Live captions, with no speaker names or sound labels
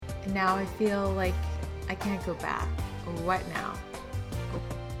And now I feel like I can't go back. What now?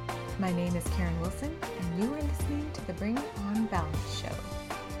 My name is Karen Wilson, and you are listening to the Bring It On Balance Show,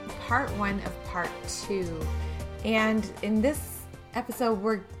 part 1 of part 2. And in this episode,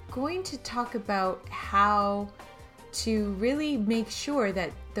 we're going to talk about how to really make sure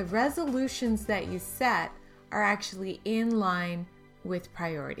that the resolutions that you set are actually in line with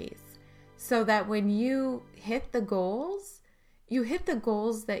priorities. So that when you hit the goals, you hit the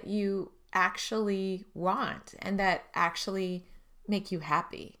goals that you actually want and that actually make you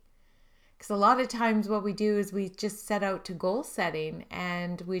happy. Because a lot of times what we do is we just set out to goal setting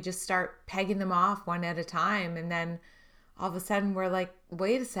and we just start pegging them off one at a time. And then all of a sudden we're like,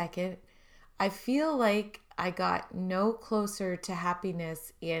 wait a second, I feel like I got no closer to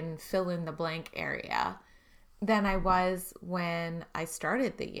happiness in fill in the blank area than I was when I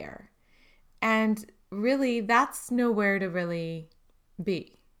started the year. And really, that's nowhere to really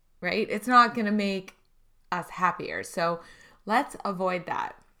be, right? It's not going to make us happier. So let's avoid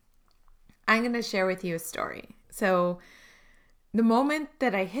that. I'm going to share with you a story. So the moment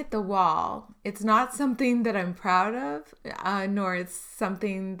that I hit the wall, it's not something that I'm proud of, nor it's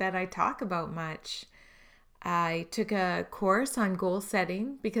something that I talk about much. I took a course on goal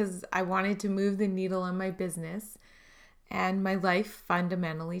setting because I wanted to move the needle on my business, and my life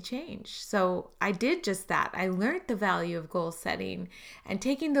fundamentally changed. So I did just that. I learned the value of goal setting and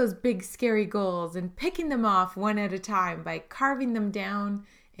taking those big scary goals and picking them off one at a time by carving them down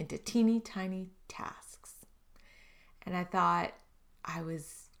into teeny tiny tasks. And I thought I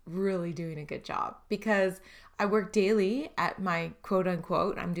was really doing a good job because I work daily at my quote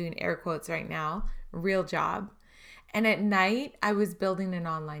unquote, I'm doing air quotes right now, real job. And at night, I was building an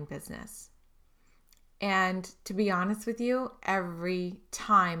online business. And to be honest with you, every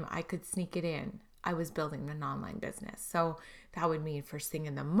time I could sneak it in, I was building an online business. So that would mean first thing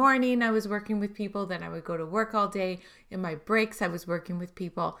in the morning, I was working with people. Then I would go to work all day. In my breaks, I was working with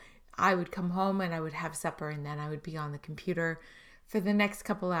people. I would come home and I would have supper, and then I would be on the computer for the next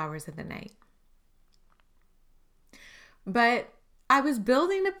couple hours of the night. But I was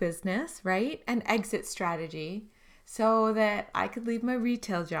building a business, right? An exit strategy so that I could leave my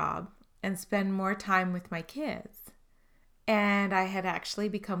retail job and spend more time with my kids. And I had actually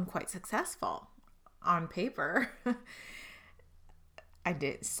become quite successful on paper. I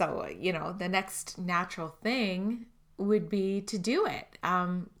did. So, the next natural thing would be to do it.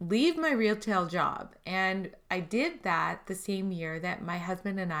 Leave my retail job. And I did that the same year that my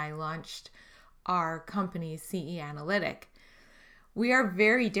husband and I launched our company, CE Analytic. We are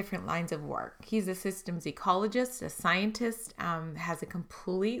very different lines of work. He's a systems ecologist, a scientist, has a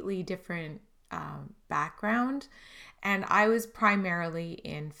completely different background. And I was primarily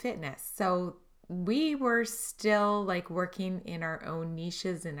in fitness. So we were still like working in our own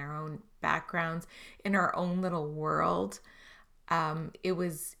niches, in our own backgrounds, in our own little world. It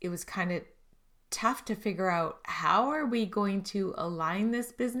was kind of tough to figure out how are we going to align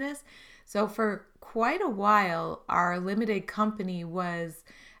this business. So for quite a while, our limited company was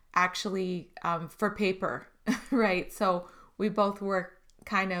actually for paper, right? So we both were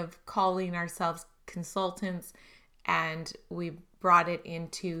kind of calling ourselves consultants, and we brought it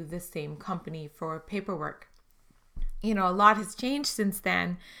into the same company for paperwork. A lot has changed since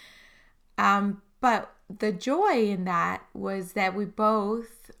then. But the joy in that was that we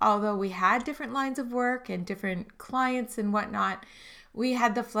both, although we had different lines of work and different clients and whatnot, we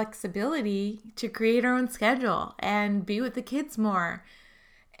had the flexibility to create our own schedule and be with the kids more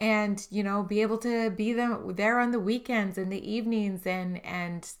and, be able to be there on the weekends and the evenings.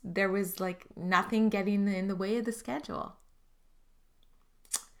 And there was like nothing getting in the way of the schedule,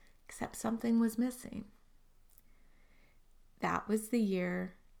 except something was missing. That was the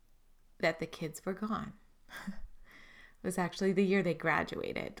year that the kids were gone. It was actually the year they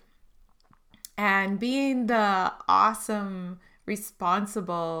graduated. And being the awesome,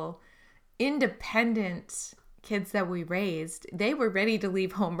 responsible, independent kids that we raised, they were ready to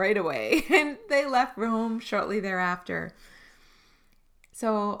leave home right away. And they left home shortly thereafter.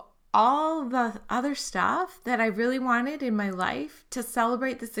 So all the other stuff that I really wanted in my life to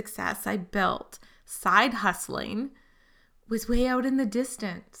celebrate the success I built, side hustling, was way out in the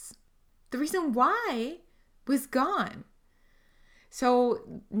distance. The reason why was gone.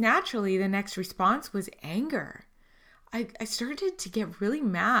 So naturally, the next response was anger. I started to get really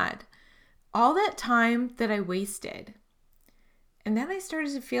mad. All that time that I wasted. And then I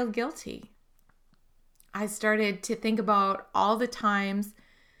started to feel guilty. I started to think about all the times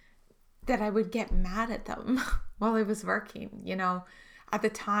that I would get mad at them while I was working. At the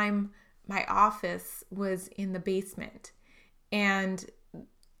time, my office was in the basement. And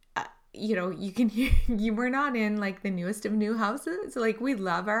you can hear, you were not in like the newest of new houses. Like we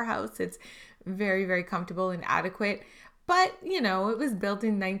love our house. It's very, very comfortable and adequate. But, it was built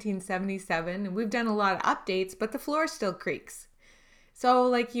in 1977 and we've done a lot of updates, but the floor still creaks. So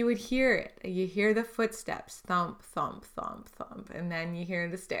like you would hear it. You hear the footsteps, thump, thump, thump, thump. And then you hear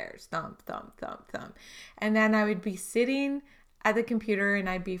the stairs, thump, thump, thump, thump. And then I would be sitting at the computer and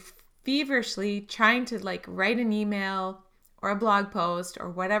I'd be feverishly trying to like write an email or a blog post or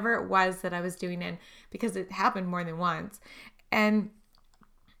whatever it was that I was doing in, because it happened more than once. And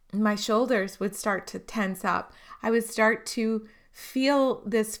my shoulders would start to tense up. I would start to feel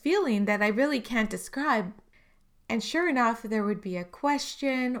this feeling that I really can't describe. And sure enough, there would be a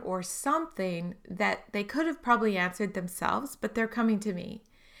question or something that they could have probably answered themselves, but they're coming to me.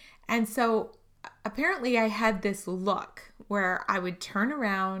 And so apparently I had this look where I would turn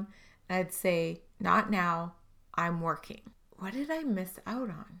around and I'd say, not now, I'm working. What did I miss out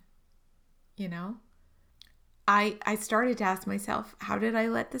on? I started to ask myself, how did I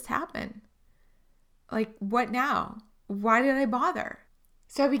let this happen? Like, what now? Why did I bother?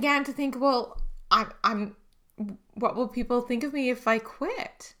 So I began to think, well, I'm what will people think of me if I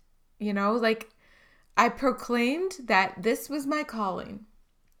quit? Like I proclaimed that this was my calling.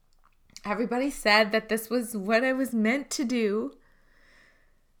 Everybody said that this was what I was meant to do.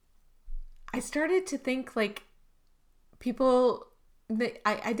 I started to think like people,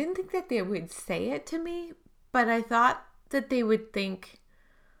 I didn't think that they would say it to me, but I thought that they would think,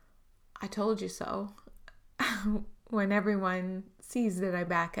 I told you so, when everyone sees that I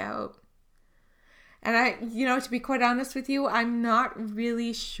back out. And to be quite honest with you, I'm not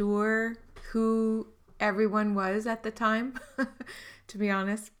really sure who everyone was at the time, to be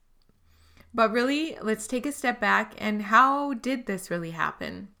honest. But really, let's take a step back. And how did this really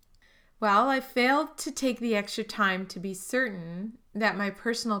happen? Well, I failed to take the extra time to be certain that my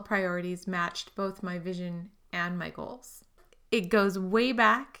personal priorities matched both my vision and my goals. It goes way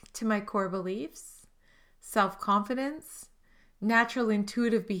back to my core beliefs, self-confidence, natural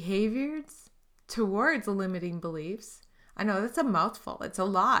intuitive behaviors towards limiting beliefs. I know that's a mouthful. It's a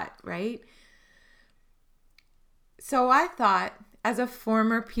lot, right? So I thought, as a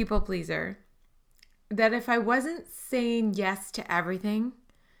former people pleaser, that if I wasn't saying yes to everything,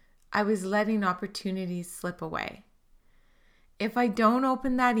 I was letting opportunities slip away. If I don't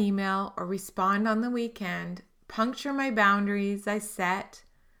open that email or respond on the weekend, puncture my boundaries I set,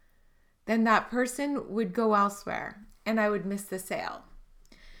 then that person would go elsewhere and I would miss the sale.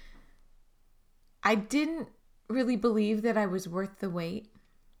 I didn't really believe that I was worth the wait.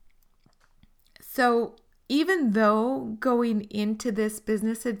 So even though going into this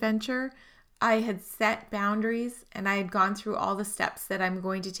business adventure, I had set boundaries and I had gone through all the steps that I'm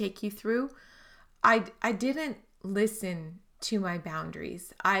going to take you through, I didn't listen to my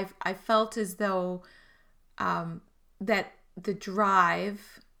boundaries. I felt as though that the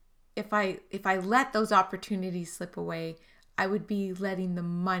drive, if I let those opportunities slip away, I would be letting the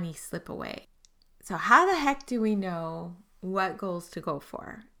money slip away. So how the heck do we know what goals to go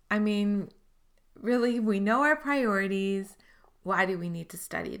for? I mean, really, we know our priorities. Why do we need to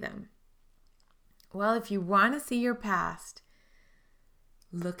study them? Well, if you want to see your past,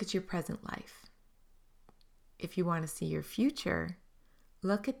 look at your present life. If you want to see your future,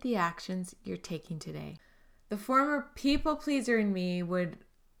 look at the actions you're taking today. The former people pleaser in me would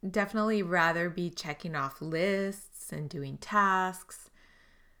definitely rather be checking off lists and doing tasks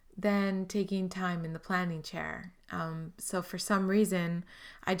than taking time in the planning chair. So for some reason,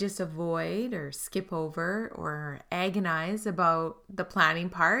 I just avoid or skip over or agonize about the planning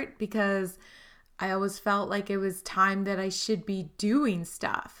part because I always felt like it was time that I should be doing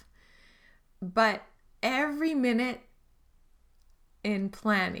stuff. But every minute in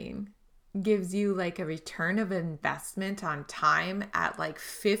planning gives you like a return of investment on time at like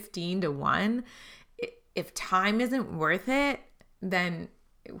 15-1. If time isn't worth it, then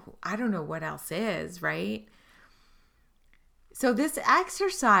I don't know what else is, right? So this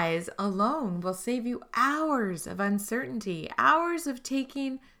exercise alone will save you hours of uncertainty, hours of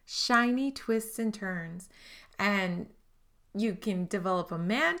taking shiny twists and turns. And you can develop a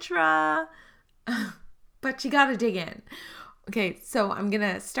mantra, but you got to dig in. Okay, so I'm going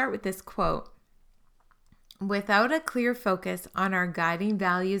to start with this quote. Without a clear focus on our guiding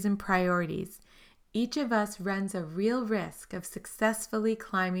values and priorities, each of us runs a real risk of successfully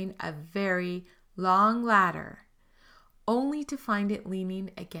climbing a very long ladder, only to find it leaning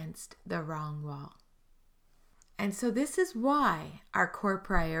against the wrong wall. And so this is why our core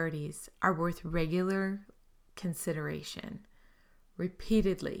priorities are worth regular consideration,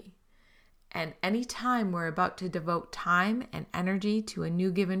 repeatedly, And anytime we're about to devote time and energy to a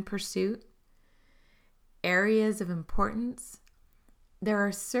new given pursuit, areas of importance, there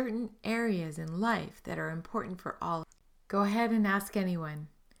are certain areas in life that are important for all. Go ahead and ask anyone,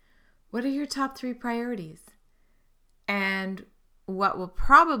 what are your top 3 priorities? And what will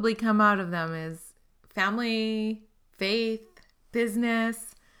probably come out of them is family, faith,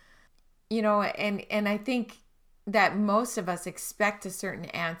 business, and I think that most of us expect a certain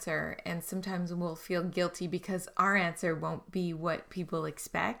answer, and sometimes we'll feel guilty because our answer won't be what people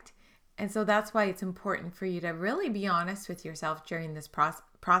expect. And so that's why it's important for you to really be honest with yourself during this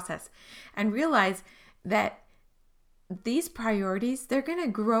process and realize that these priorities, they're going to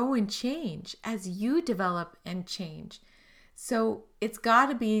grow and change as you develop and change. So it's got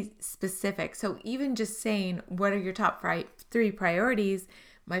to be specific. So even just saying, what are your top 3 priorities?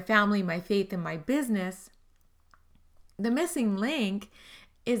 My family, my faith, and my business. The missing link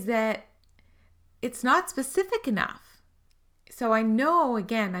is that it's not specific enough. So I know,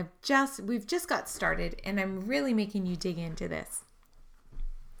 again, we've just got started, and I'm really making you dig into this.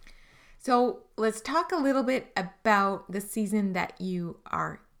 So let's talk a little bit about the season that you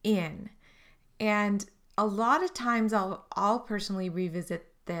are in. And a lot of times I'll personally revisit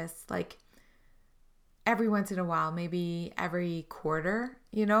this like every once in a while, maybe every quarter,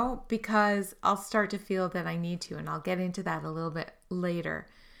 because I'll start to feel that I need to, and I'll get into that a little bit later.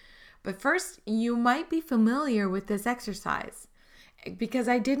 But first, you might be familiar with this exercise because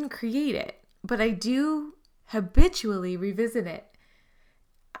I didn't create it, but I do habitually revisit it.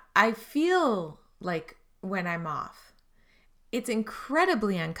 I feel like when I'm off, it's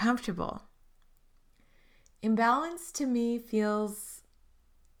incredibly uncomfortable. Imbalance to me feels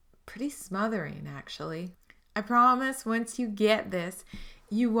pretty smothering, actually. I promise once you get this,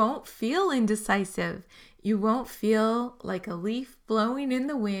 you won't feel indecisive. You won't feel like a leaf blowing in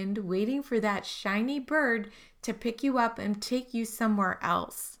the wind, waiting for that shiny bird to pick you up and take you somewhere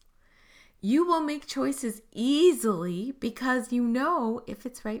else. You will make choices easily because you know if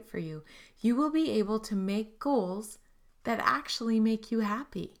it's right for you. You will be able to make goals that actually make you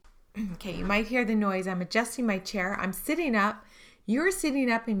happy. Okay, you might hear the noise. I'm adjusting my chair. I'm sitting up. You're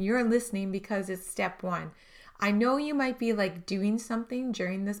sitting up and you're listening because it's step 1. I know you might be like doing something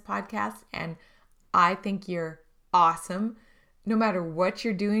during this podcast, and I think you're awesome. No matter what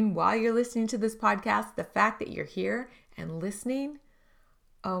you're doing while you're listening to this podcast, the fact that you're here and listening,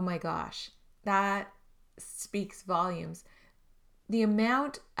 oh my gosh, that speaks volumes. The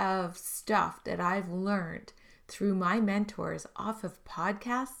amount of stuff that I've learned through my mentors off of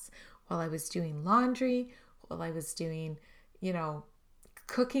podcasts while I was doing laundry, while I was doing,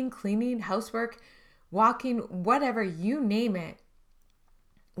 cooking, cleaning, housework, walking, whatever, you name it.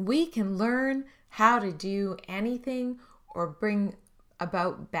 We can learn how to do anything or bring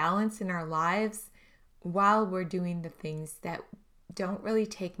about balance in our lives while we're doing the things that don't really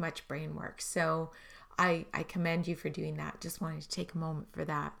take much brain work. So I commend you for doing that. Just wanted to take a moment for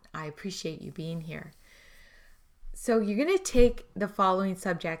that. I appreciate you being here. So you're going to take the following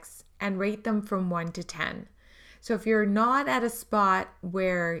subjects and rate them from 1 to 10. So if you're not at a spot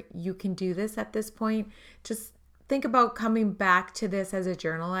where you can do this at this point, just think about coming back to this as a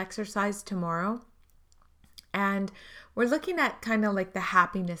journal exercise tomorrow. And we're looking at kind of like the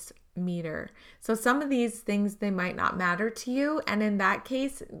happiness meter. So some of these things, they might not matter to you. And in that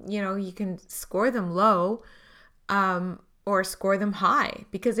case, you can score them low or score them high.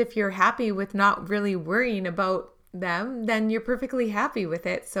 Because if you're happy with not really worrying about them, then you're perfectly happy with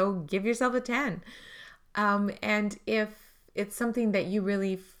it. So give yourself a 10. And if it's something that you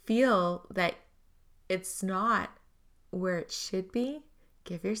really feel that it's not where it should be,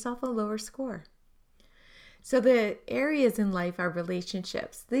 give yourself a lower score. So the areas in life are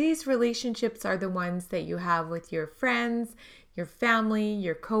relationships. These relationships are the ones that you have with your friends, your family,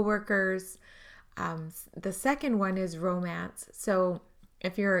 your coworkers. The second one is romance. So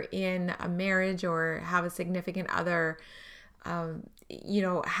if you're in a marriage or have a significant other, how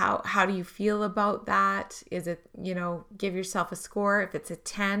do you feel about that? Is it, give yourself a score. If it's a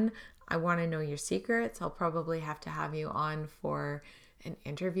 10, I want to know your secrets. I'll probably have to have you on for an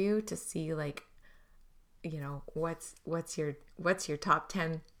interview to see what's your top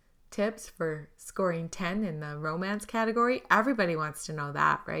 10 tips for scoring 10 in the romance category. Everybody wants to know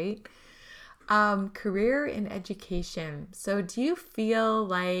that, right? Career and education. So do you feel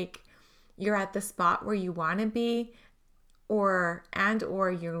like you're at the spot where you want to be, or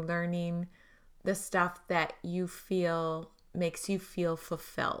you're learning the stuff that you feel makes you feel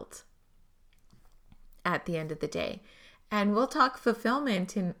fulfilled at the end of the day? And we'll talk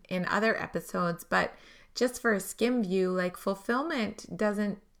fulfillment in other episodes, but just for a skim view, like fulfillment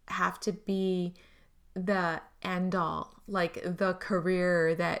doesn't have to be the end all, like the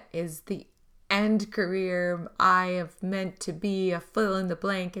career that is the end career. I have meant to be a fill in the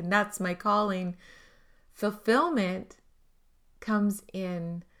blank and that's my calling. Fulfillment comes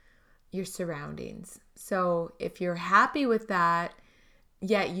in your surroundings. So if you're happy with that,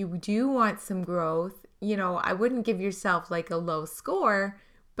 yet you do want some growth, I wouldn't give yourself like a low score,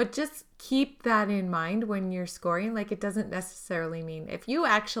 but just keep that in mind when you're scoring. Like, it doesn't necessarily mean if you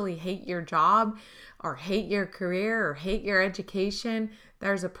actually hate your job or hate your career or hate your education,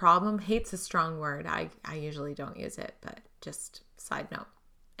 there's a problem. Hate's a strong word. I usually don't use it, but just side note.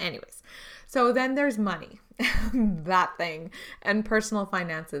 Anyways, so then there's money, that thing, and personal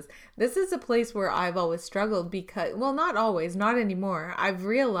finances. This is a place where I've always struggled because, well, not always, not anymore. I've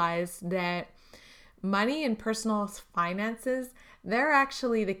realized that money and personal finances, they're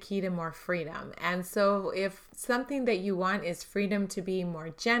actually the key to more freedom. And so if something that you want is freedom to be more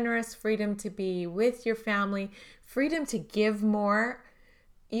generous, freedom to be with your family, freedom to give more,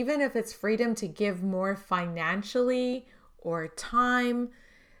 even if it's freedom to give more financially or time,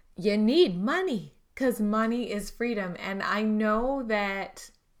 you need money because money is freedom. And I know that,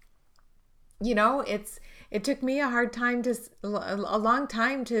 it took me a long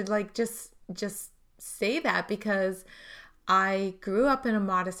time to like just say that, because I grew up in a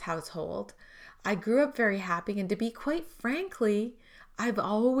modest household. I grew up very happy. And to be quite frankly, I've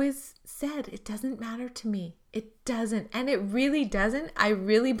always said it doesn't matter to me. It doesn't. And it really doesn't. I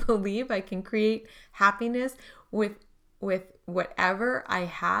really believe I can create happiness with whatever I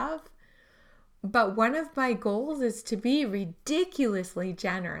have. But one of my goals is to be ridiculously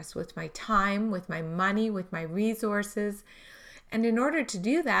generous with my time, with my money, with my resources. And in order to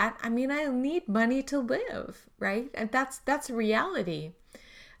do that, I need money to live, right? And that's reality.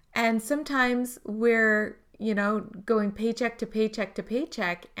 And sometimes we're, going paycheck to paycheck to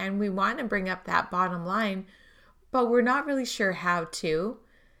paycheck, and we want to bring up that bottom line, but we're not really sure how to.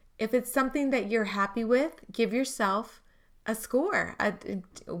 If it's something that you're happy with, give yourself a score, a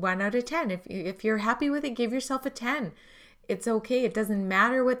 1 out of 10. If you're happy with it, give yourself a 10. It's okay. It doesn't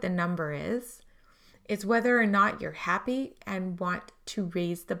matter what the number is. It's whether or not you're happy and want to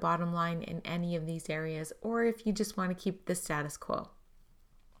raise the bottom line in any of these areas, or if you just want to keep the status quo.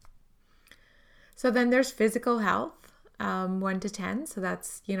 So then there's physical health, 1 to 10. So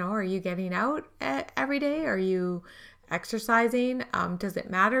that's, are you getting out every day? Are you exercising? Does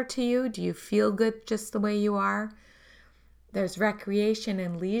it matter to you? Do you feel good just the way you are? There's recreation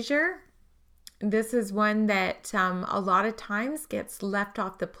and leisure. This is one that a lot of times gets left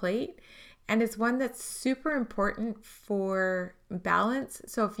off the plate. And it's one that's super important for balance.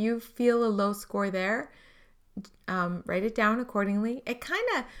 So if you feel a low score there, write it down accordingly. It kind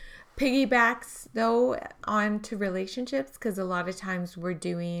of piggybacks though onto relationships, because a lot of times we're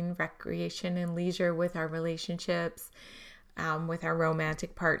doing recreation and leisure with our relationships, with our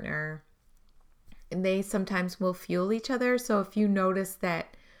romantic partner. And they sometimes will fuel each other. So if you notice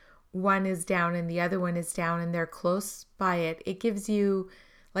that one is down and the other one is down and they're close by it, it gives you,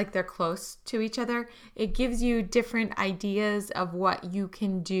 like they're close to each other, it gives you different ideas of what you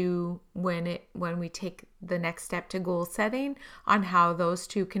can do when we take the next step to goal setting, on how those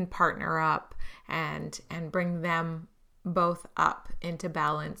two can partner up and bring them both up into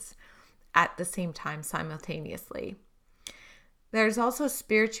balance at the same time simultaneously. There's also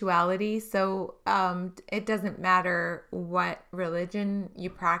spirituality. So it doesn't matter what religion you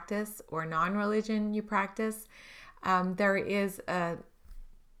practice or non-religion you practice. There is a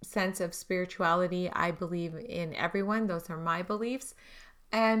sense of spirituality, I believe, in everyone. Those are my beliefs.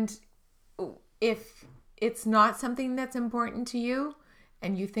 And if it's not something that's important to you,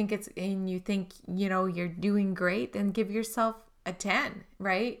 and you think you're doing great, then give yourself a 10,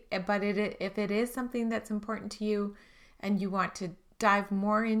 right? But if it is something that's important to you and you want to dive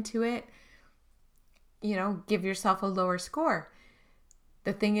more into it, give yourself a lower score.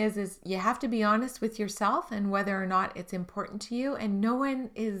 The thing is you have to be honest with yourself and whether or not it's important to you. And no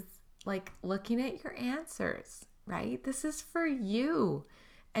one is like looking at your answers, right? This is for you.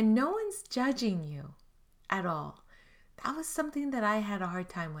 And no one's judging you at all. That was something that I had a hard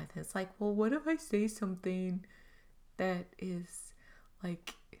time with. It's like, well, what if I say something that is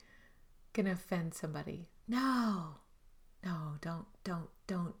like gonna offend somebody? No,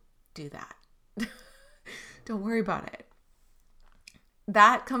 don't do that. Don't worry about it.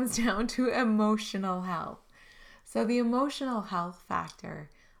 That comes down to emotional health. So the emotional health factor,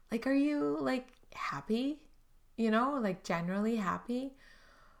 like, are you like happy? Like generally happy?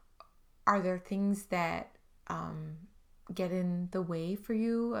 Are there things that get in the way for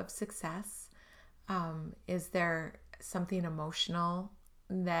you of success? Is there something emotional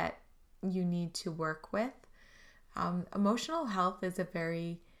that you need to work with. Emotional health is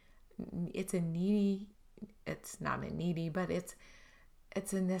it's not a needy, but it's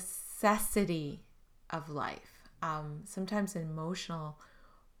a necessity of life. Sometimes emotional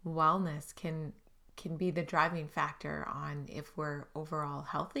wellness can be the driving factor on if we're overall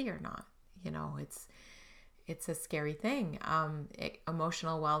healthy or not. It's a scary thing.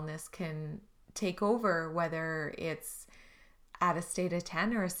 Emotional wellness can take over, whether it's at a state of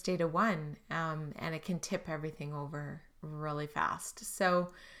 10 or a state of 1, and it can tip everything over really fast.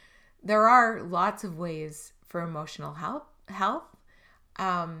 So there are lots of ways for emotional health,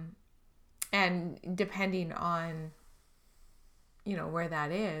 and depending on where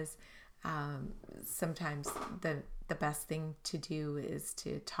that is, sometimes the best thing to do is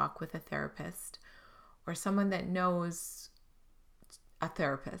to talk with a therapist or someone that knows a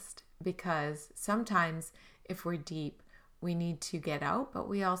therapist, because sometimes if we're deep, we need to get out, but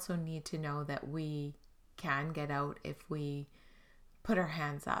we also need to know that we can get out if we put our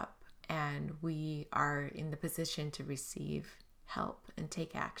hands up and we are in the position to receive help and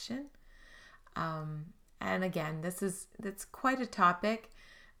take action. And again, that's quite a topic,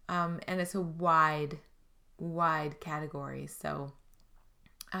 and it's a wide category. So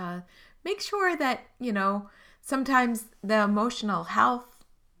make sure that, sometimes the emotional health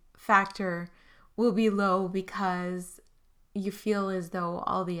factor will be low because you feel as though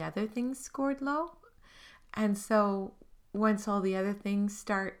all the other things scored low. And so once all the other things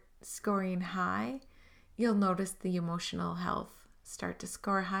start scoring high, you'll notice the emotional health start to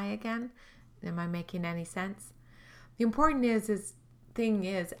score high again. Am I making any sense? The important thing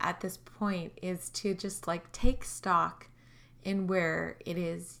is at this point is to just take stock in where it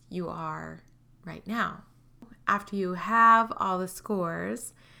is you are right now. After you have all the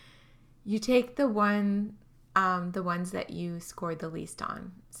scores, you take the ones that you scored the least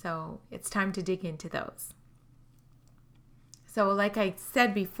on. So it's time to dig into those. So like I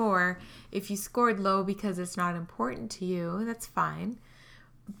said before, if you scored low because it's not important to you, that's fine.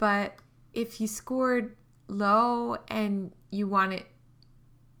 But if you scored low and you want it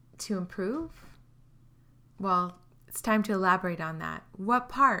to improve, well, it's time to elaborate on that. What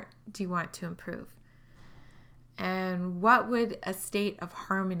part do you want to improve? And what would a state of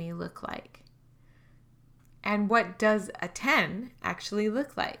harmony look like? And what does a 10 actually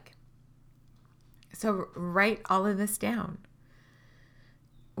look like? So write all of this down.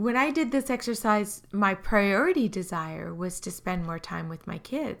 When I did this exercise, my priority desire was to spend more time with my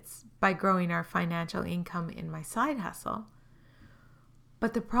kids by growing our financial income in my side hustle.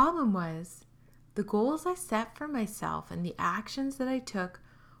 But the problem was the goals I set for myself and the actions that I took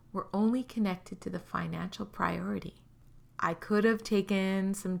were only connected to the financial priority. I could have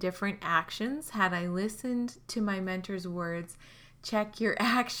taken some different actions had I listened to my mentor's words. Check your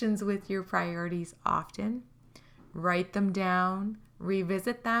actions with your priorities often. Write them down.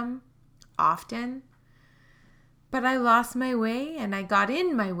 Revisit them often. But I lost my way and I got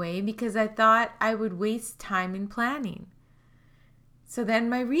in my way because I thought I would waste time in planning. So then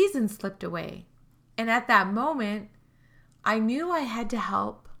my reason slipped away. And at that moment, I knew I had to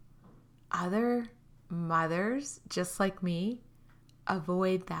help other mothers just like me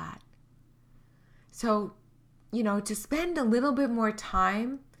avoid that. So, to spend a little bit more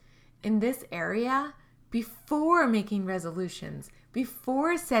time in this area before making resolutions,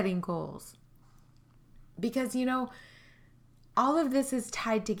 before setting goals. Because, all of this is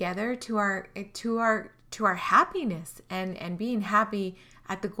tied together to our happiness and being happy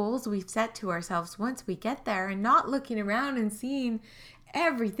at the goals we've set to ourselves once we get there, and not looking around and seeing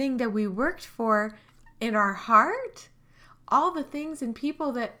everything that we worked for in our heart. All the things and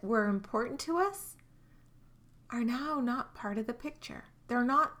people that were important to us are now not part of the picture. They're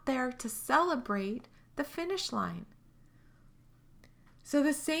not there to celebrate the finish line. So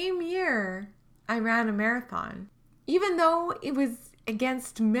the same year I ran a marathon, even though it was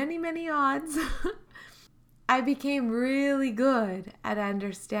against many, many odds, I became really good at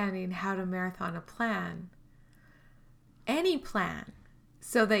understanding how to marathon a plan. Any plan,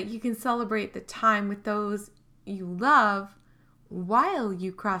 so that you can celebrate the time with those you love while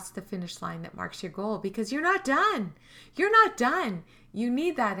you cross the finish line that marks your goal, because you're not done. You're not done. You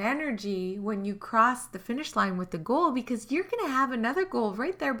need that energy when you cross the finish line with the goal, because you're going to have another goal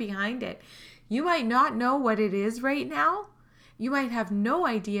right there behind it. You might not know what it is right now. You might have no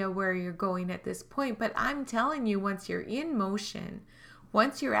idea where you're going at this point, but I'm telling you, once you're in motion,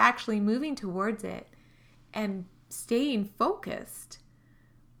 once you're actually moving towards it and staying focused,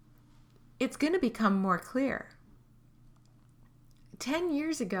 it's going to become more clear. 10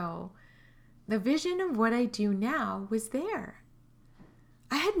 years ago, the vision of what I do now was there.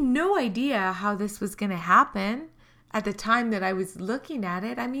 I had no idea how this was going to happen at the time that I was looking at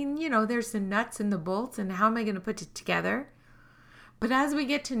it. I mean, there's the nuts and the bolts and how am I going to put it together? But as we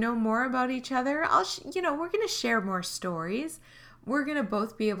get to know more about each other, we're going to share more stories. We're going to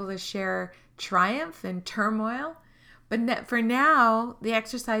both be able to share triumph and turmoil. But for now, the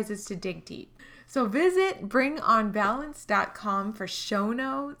exercise is to dig deep. So visit bringonbalance.com for show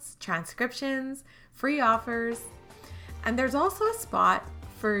notes, transcriptions, free offers, and there's also a spot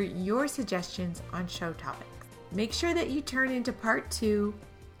for your suggestions on show topics. Make sure that you turn into part 2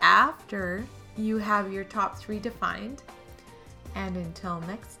 after you have your top 3 defined. And until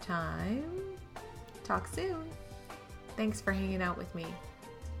next time, talk soon. Thanks for hanging out with me.